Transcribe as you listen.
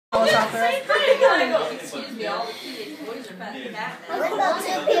Excuse me, all the teenage boys are back to back now. What about two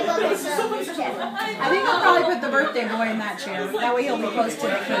people in the chair? I think I'll probably put the birthday boy in that chair. That way he'll be close to the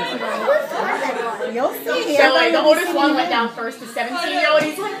cake. You'll see. So like the oldest one went down first, the 17-year-old.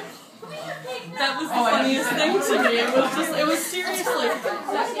 He's like, That was the funniest thing to me. It was seriously.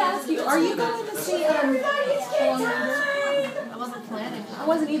 Are you going to see I wasn't planning. I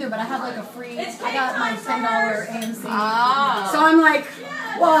wasn't either, but I have like a free. I got my $10 AMC. Ah. So I'm like,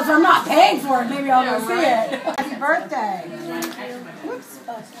 well, if I'm not paying for it, maybe I'll go see it. Happy birthday. Whoops.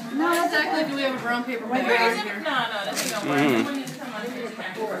 No, that's exactly. Do we have a brown paper bag out here? No, that's not working. Someone needs to come on here.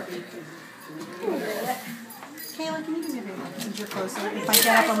 Kayla, can you do me a favor since you're closer? If I get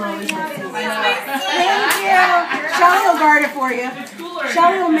up, I'm always with you. Thank you. Shelly will guard it for you.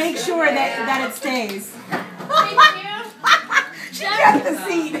 Shelly will make sure that it stays. Thank you. She kept the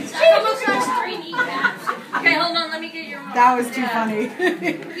seat. Okay, hold on. Let me get your. That was too funny.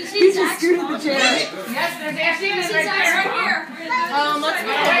 He just scooted the chair. Yes, there's Ashley right there. Right here. Let's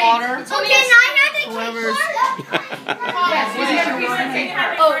get the water. Okay, now I have the Whoever's. Yes,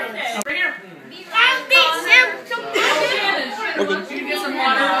 Bring here. You can get some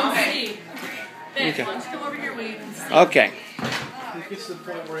water on C. Okay. Let's come over here. Okay.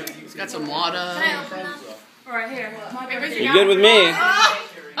 It's got some water. Right here. You good with me? Oh,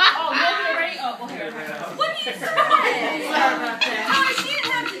 you're ready? Oh, well, here. What did you say? Sorry about that. Oh, she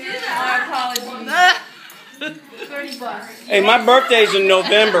didn't have to do that. My apologies. $30. Hey, my birthday's in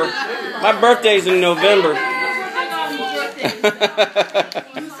November. My birthday's in November.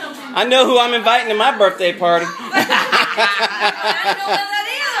 I know who I'm inviting to my birthday party. I don't know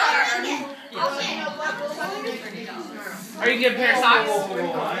about that Are you getting a pair of socks?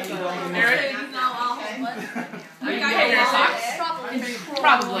 Eric? Are you getting a pair of socks?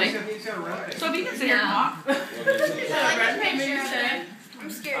 Probably. So if you can sit here and talk. I'm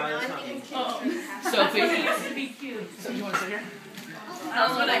scared now. I think I'm Sophie. to be cute. So you want to sit here?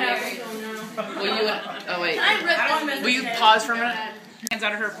 That's what I have. Will you? Oh wait. Will you pause for a minute? Hands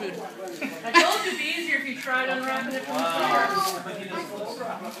out of her food. I told you it'd be easier if you tried unwrapping it from the start.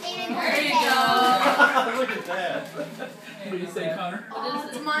 There you go. Look at that. What do you say, Connor?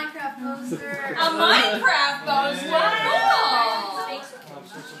 It's a Minecraft poster. A Minecraft poster. Wow. I'm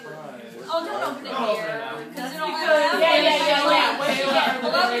so surprised. Oh, don't open it here. Because it'll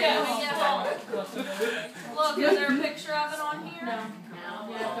Look, is there a picture of it on here? No.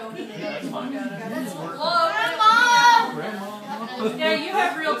 Yeah, you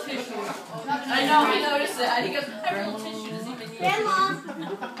have real tissue. I know, I noticed that. He goes, I have real tissue. Does he even Grandma.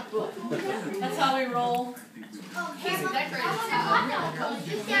 That's how we roll. He's decorated.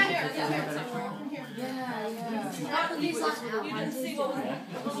 You didn't see what was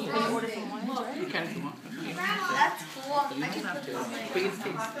Okay, come on. That's cool. You don't have to. But it's taste.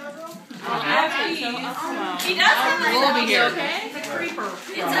 He does have a We'll be here. okay? It's a creeper.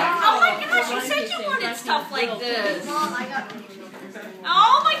 It's oh my gosh, you said you wanted stuff like this. Mom, I got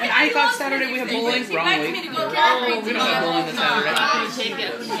Oh my gosh. And I thought Saturday we have bowling. Wrong week. Oh, We don't have bowling this Saturday. Take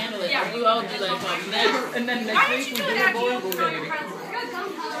it. Handle it. Yeah, you all do like that. And then Why next didn't week you we do do it a after bowling. you We'll throw go your get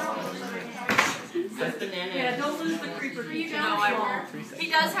Yeah, don't lose the creeper. No, I won't. He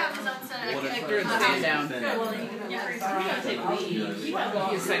does have his own set. They're in stand down. Yeah. A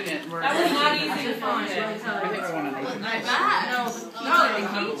second. That was not easy to find. I think we're one of those. I bet. No, the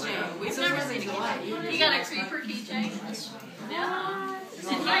keychain. We've never seen a keychain. He got a creeper keychain. Yeah. And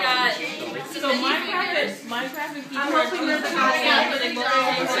he got. So Minecraft is keychain. I'm hoping there's a copy for the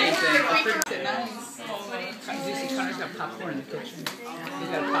Nice. Connor's got popcorn in the kitchen. He's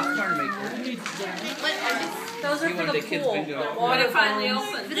got a popcorn maker. Those are He for wanted the the kids pool. bingo. When it finally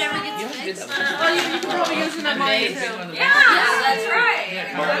opens. If it ever gets fixed. Oh, you can probably use it at mine too. Yeah, Yeah, that's right.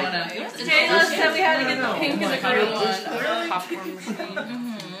 Taylor said we had to get the pink and the green one. Popcorn machine.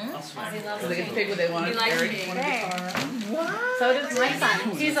 So they get to pick what they want. He likes Eric me. wanted the car. So does my son.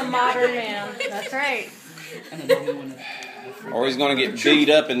 He's a modern man. That's right. And then the one Or he's going to get beat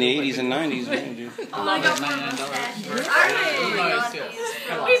up in the 80s and 90s. Man, dude. I love it.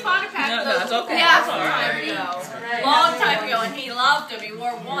 $99. We bought a pack of those. That's okay. Yeah, That's all right. long time ago, and he loved them. He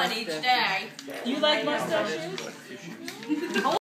wore one each day. You like mustache shoes?